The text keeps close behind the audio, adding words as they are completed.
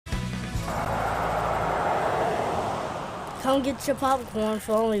Come get your popcorn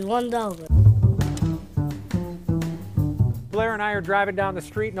for only $1. Blair and I are driving down the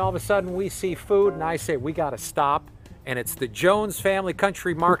street and all of a sudden we see food and I say, we gotta stop. And it's the Jones Family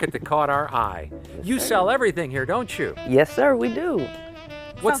Country Market that caught our eye. You sell everything here, don't you? Yes, sir, we do.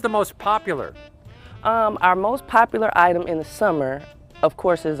 What's the most popular? Our most popular item in the summer, of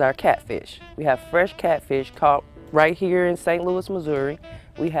course, is our catfish. We have fresh catfish caught right here in St. Louis, Missouri.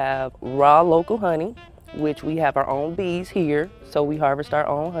 We have raw local honey, which we have our own bees here, so we harvest our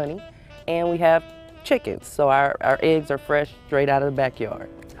own honey. And we have chickens, so our eggs are fresh straight out of the backyard.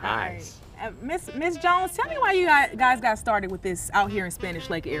 Nice. Miss Jones, tell me why you guys got started with this out here in Spanish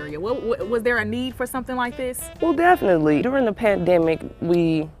Lake area. Was there a need for something like this? Well, definitely. During the pandemic,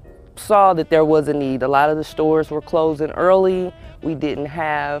 we saw that there was a need. A lot of the stores were closing early. We didn't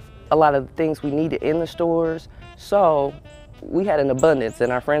have a lot of the things we needed in the stores. So we had an abundance,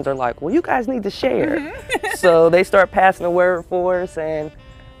 and our friends are like, well, you guys need to share. So they start passing the word for us, and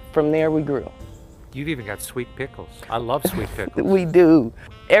from there we grew. You've even got sweet pickles. I love sweet pickles. We do.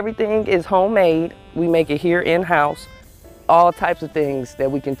 Everything is homemade. We make it here in-house. All types of things that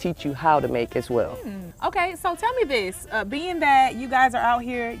we can teach you how to make as well. Okay, so tell me this, being that you guys are out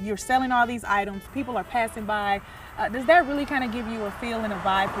here, you're selling all these items, people are passing by, does that really kind of give you a feel and a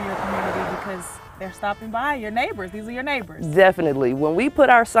vibe for your community because they're stopping by, your neighbors, these are your neighbors? Definitely. When we put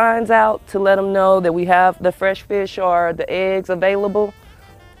our signs out to let them know that we have the fresh fish or the eggs available,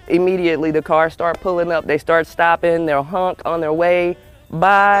 immediately the cars start pulling up, they start stopping, they'll honk on their way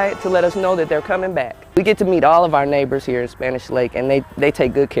by to let us know that they're coming back. We get to meet all of our neighbors here in Spanish Lake, and they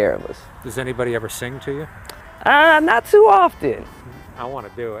take good care of us. Does anybody ever sing to you? Not too often. I want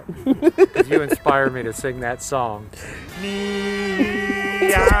to do it, because you inspire me to sing that song.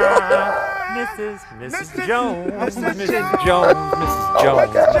 Mrs. Jones, Mrs. Jones, Mrs.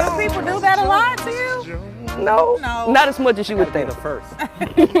 Jones. Do people do that a lot to you? No, not as much as you would think. The first.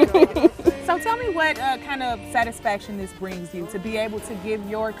 So tell me what kind of satisfaction this brings you to be able to give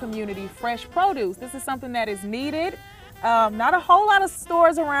your community fresh produce. This is something that is needed. Not a whole lot of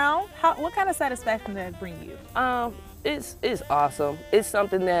stores around. What kind of satisfaction does that bring you? It's awesome. It's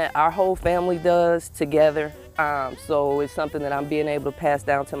something that our whole family does together. So it's something that I'm being able to pass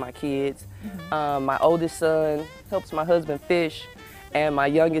down to my kids. My oldest son helps my husband fish, and my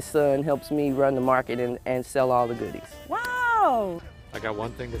youngest son helps me run the market and sell all the goodies. Wow! I got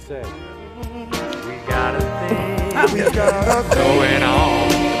one thing to say. We got a thing going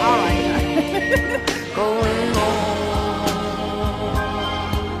on. All right. Going on.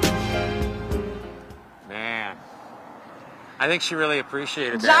 Man, I think she really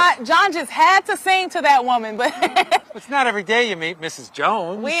appreciated that. John just had to sing to that woman, but It's not every day you meet Mrs.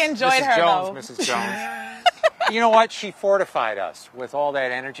 Jones. We enjoyed Mrs. her, Jones, though. Mrs. Jones. You know what? She fortified us with all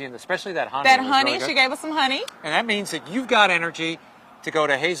that energy, and especially that honey. that It was honey, really good. she gave us some honey. And that means that you've got energy to go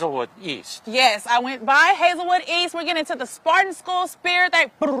to Hazelwood East. Yes, I went by Hazelwood East. We're getting into the Spartan School spirit.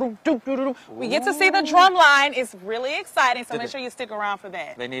 We get to see the drum line. It's really exciting, so make sure you stick around for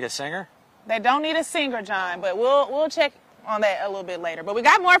that. They need a singer? They don't need a singer, John, but we'll check on that a little bit later. But we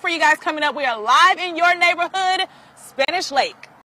got more for you guys coming up. We are live in your neighborhood, Spanish Lake.